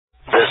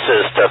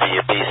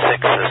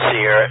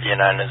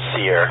United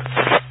Sierra.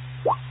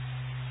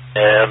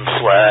 Tim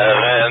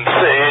Slevin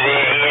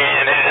sitting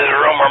in his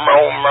room, I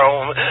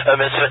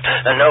miss it,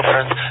 no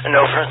friends,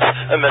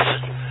 I miss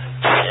it.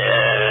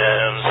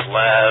 Tim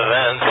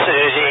Slevin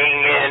sitting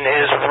in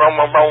his room,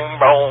 I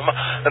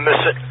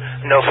miss it,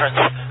 no friends,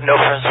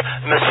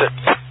 I miss it.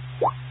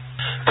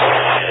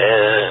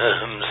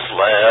 Tim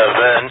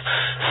Slevin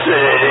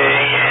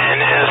sitting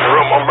in his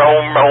room, I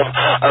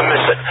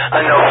miss it,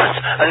 no friends,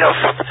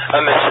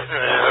 I miss it.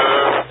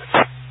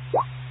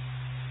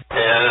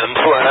 Tim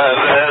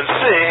Slevin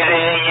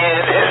sitting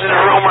in his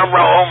room,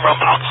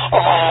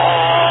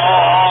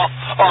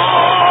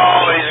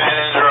 he's in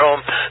his room,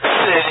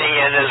 sitting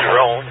in his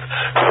room.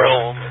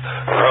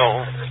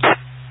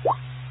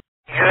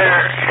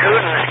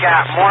 Putin's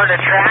got more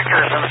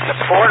detractors than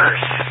supporters.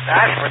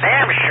 That's for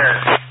damn sure.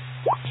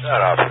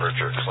 Shut up,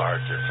 Richard Clark,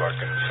 you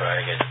fucking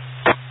faggot.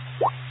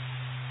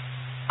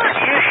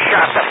 You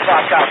shut the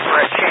fuck up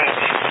for a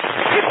change.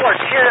 People are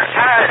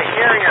tired of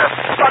hearing your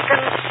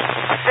fucking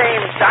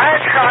same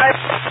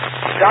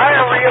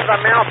diarrhea of the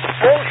mouth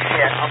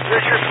bullshit on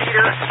Richard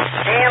Peter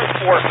and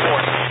Fort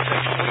Worth.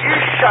 You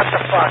shut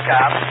the fuck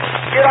up,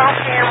 get off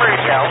ham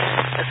radio,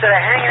 instead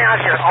of hanging out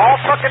here all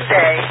fucking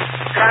day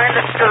trying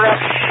to stir up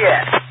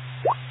shit.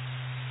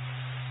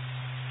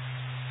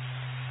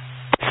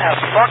 Have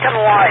fucking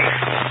life.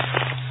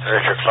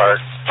 Richard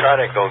Clark, try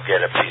to go get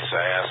a piece of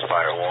ass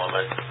by a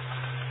woman,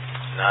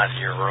 not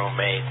your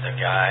roommate, the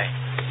guy.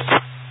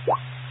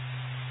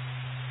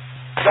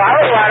 So I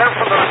would let him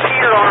from the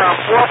repeater on a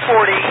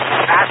 440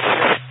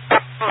 asking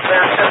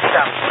their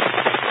system,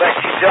 but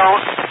you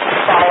don't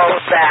follow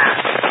that.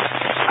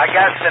 I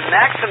guess the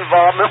next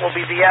involvement will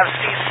be the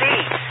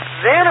FCC.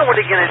 Then what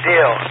are you going to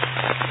do?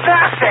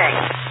 Nothing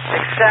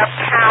except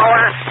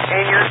power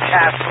in your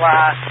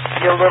Tesla,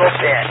 you little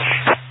bitch.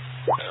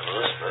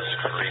 Listen, this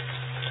creep.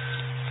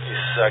 He's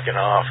sucking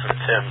off from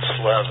Tim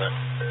Slevin.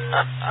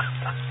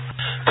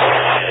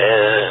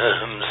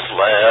 Tim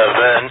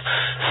Slevin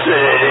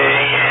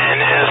sitting in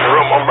his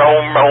room, I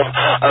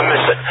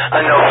miss it,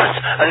 I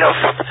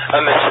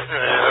miss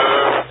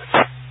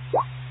it.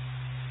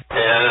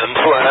 Tim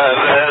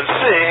Slevin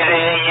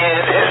sitting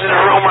in his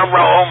room,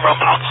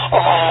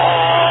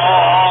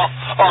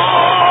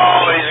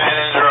 he's in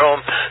his room,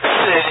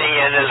 sitting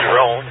in his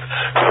room.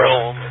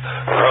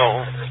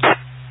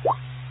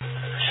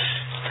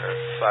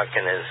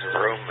 Fucking his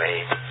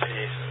roommate,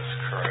 Jesus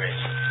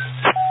Christ.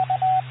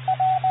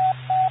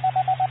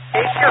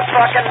 Take your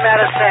fucking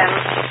medicine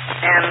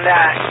and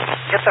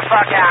get the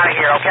fuck out of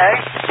here, okay?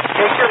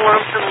 Take your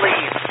lumps and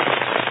leave.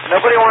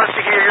 Nobody wants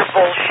to hear your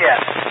bullshit.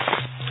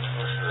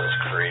 Listen to this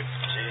creep.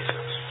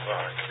 Jesus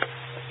fuck.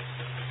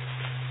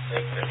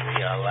 Think that we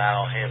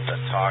allow him to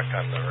talk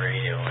on the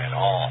radio at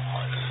all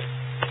is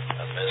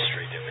a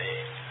mystery to me.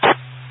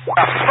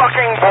 A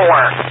fucking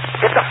bore.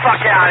 Get the fuck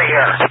out of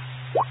here.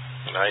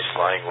 Nice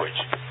language.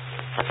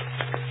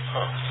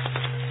 Huh.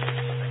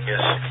 I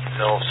guess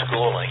no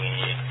schooling.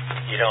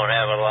 You don't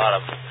have a lot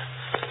of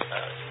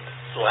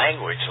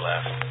language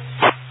left.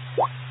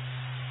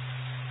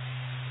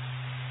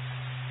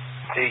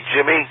 Hey,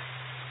 Jimmy,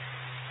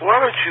 why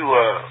don't you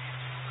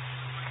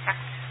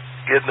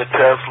get in the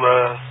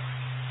Tesla,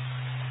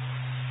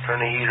 turn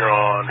the heater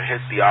on,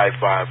 hit the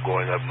I-5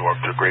 going up north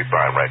to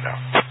Grapevine right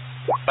now?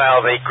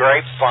 Well, the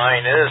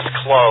Grapevine is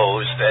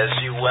closed,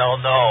 as you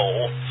well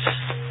know.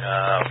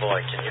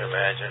 Boy, can you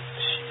imagine?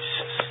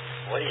 Jesus,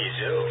 what do you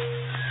do?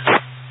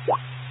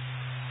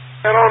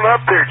 Get on up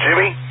there,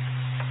 Jimmy.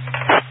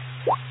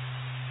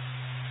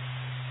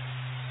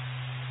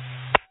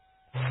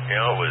 You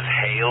know, it was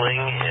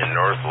hailing in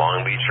North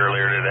Long Beach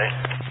earlier today.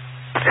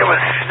 It was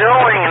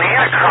snowing in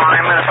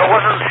Anaheim, and if it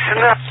wasn't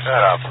snow...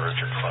 Shut up,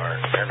 Richard Clark.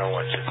 I don't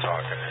want you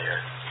talking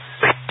here.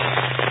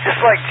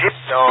 Just like Jim...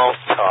 Don't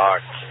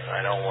talk.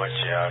 I don't want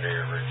you out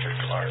here, Richard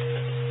Clark.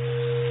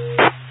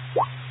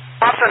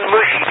 Nothing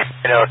mushy.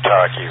 No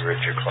talkie,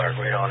 Richard Clark.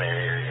 We don't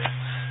hear you.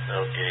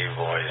 No gay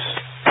voice.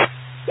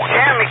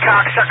 Damn me,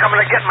 cocksucker, I'm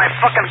gonna get my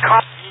fucking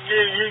cock.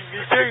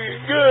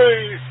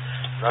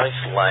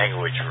 Nice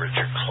language,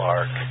 Richard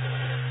Clark.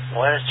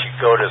 Why don't you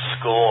go to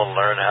school and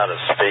learn how to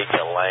speak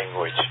a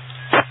language?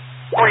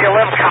 Where you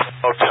live, cock?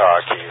 No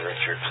talkie,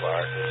 Richard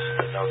Clark.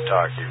 No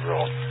talkie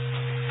rule.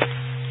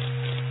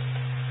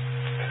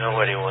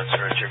 Nobody wants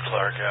Richard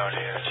Clark out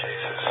here,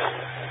 Jesus.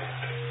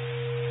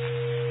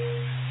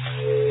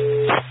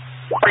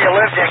 Where you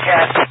live,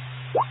 dickhead?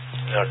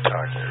 No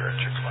talkie,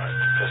 Richard Clark.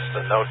 This is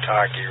the no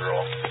talkie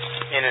rule.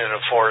 In an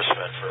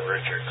enforcement for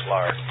Richard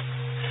Clark.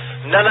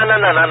 No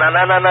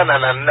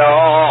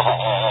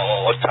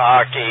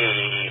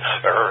talkie,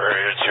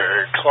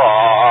 Richard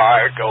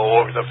Clark. Go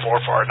over the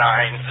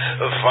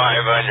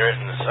 449-500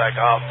 and suck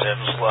off Tim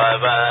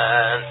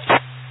Slevin.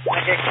 I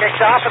get kicked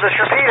off of this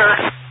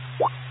repeater.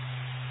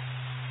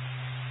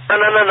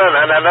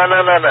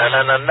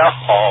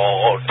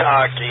 No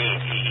talkie,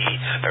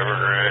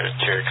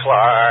 Richard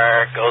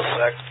Clark. Go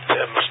suck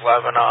Tim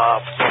Slevin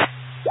off.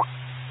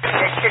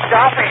 Get kicked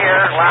off of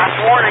here. Last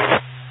warning.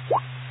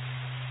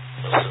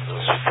 Listen to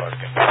this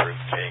fucking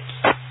fruitcake.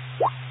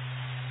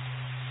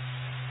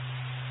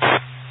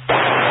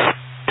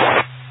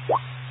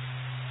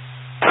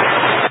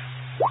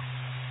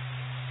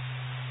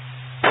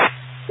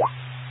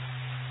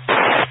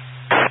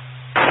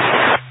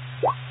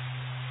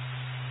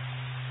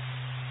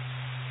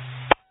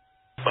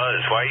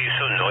 was. Why are you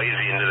so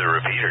noisy into the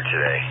repeater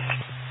today?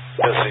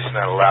 Because he's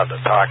not allowed to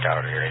talk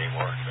out here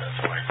anymore.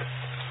 That's why.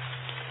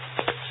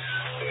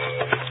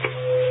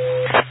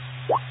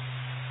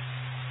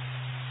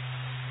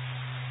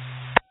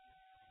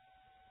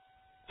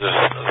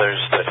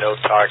 There's the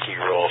no-talkie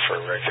rule for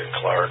Richard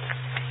Clark.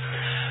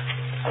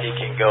 He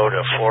can go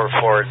to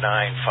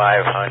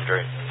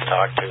 449-500 and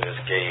talk to his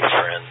gay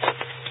friends.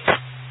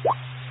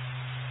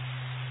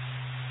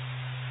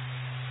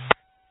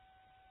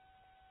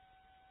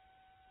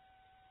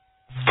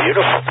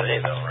 Beautiful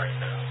day, though, right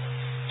now.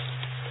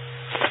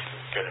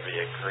 Going to be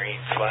a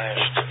green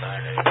flash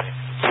tonight, I think.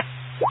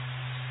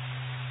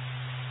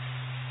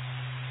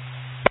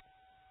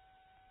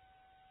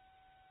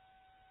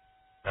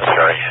 That's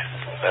right.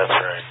 That's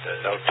right. The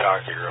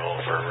no-talkie rule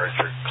for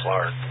Richard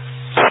Clark.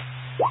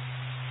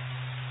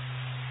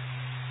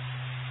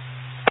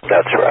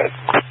 That's right.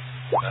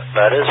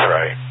 That is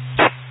right.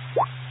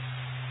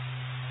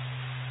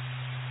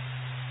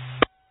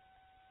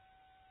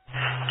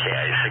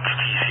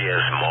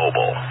 KI6TCS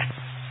Mobile.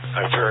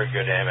 A very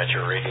good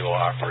amateur radio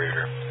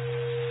operator.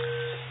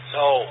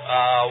 So,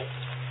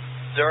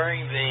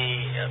 during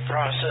the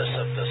process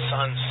of the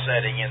sun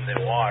setting in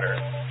the water,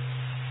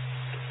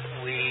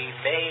 we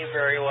may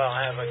very well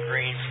have a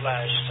green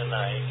flash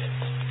tonight.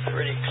 It's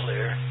pretty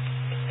clear.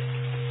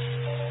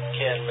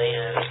 Ken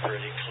Lehan is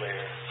pretty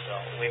clear. So,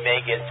 we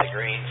may get the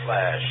green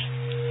flash.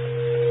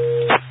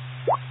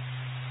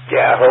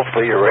 Yeah,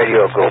 hopefully your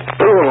radio will go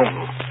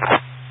boom.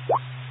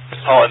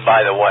 Oh, and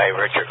by the way,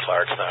 Richard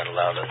Clark's not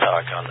allowed to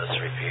talk on this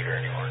repeater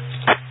anymore.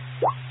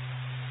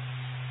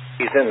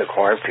 He's in the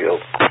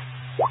cornfield.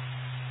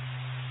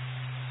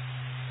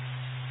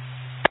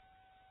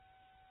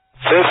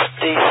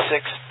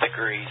 56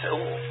 degrees.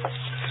 Ooh.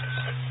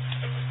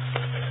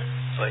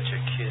 Bunch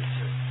of kids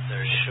in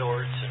their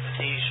shorts and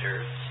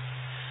t-shirts.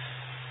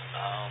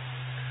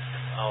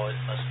 It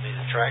must be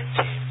the track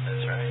team.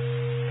 That's right.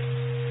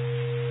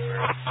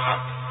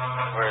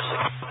 Where's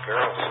the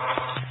girls?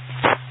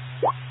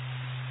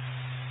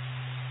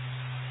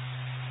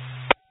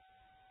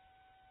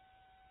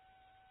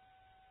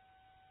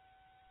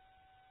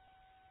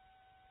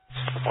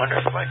 I wonder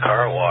if my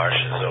car wash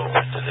is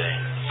open today.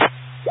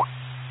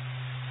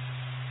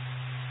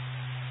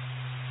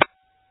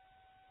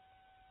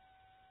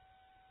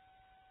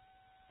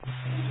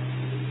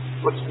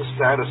 What's the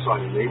status on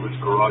your neighbor's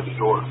garage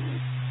door?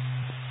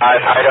 I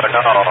don't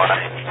know.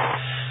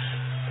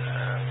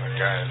 My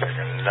guy's like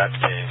a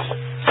nutcase.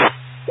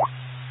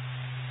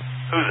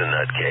 Who's a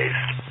nutcase?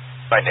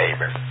 My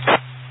neighbor.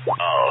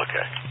 Oh,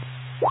 okay.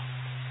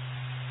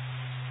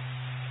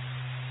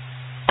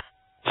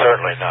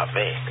 Certainly not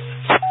me.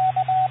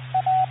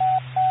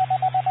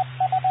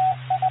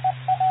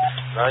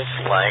 Nice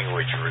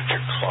language,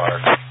 Richard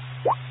Clark.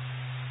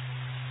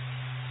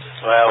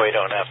 Well, we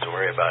don't have to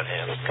worry about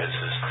him because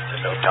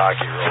there's no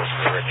talkie rules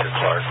for Richard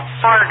Clark.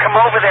 Connor, come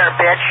over there,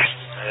 bitch.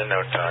 No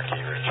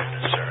talkie, Richard.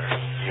 Sorry.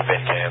 You've been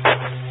canceled.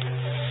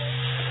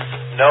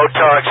 No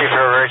talkie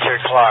for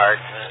Richard Clark.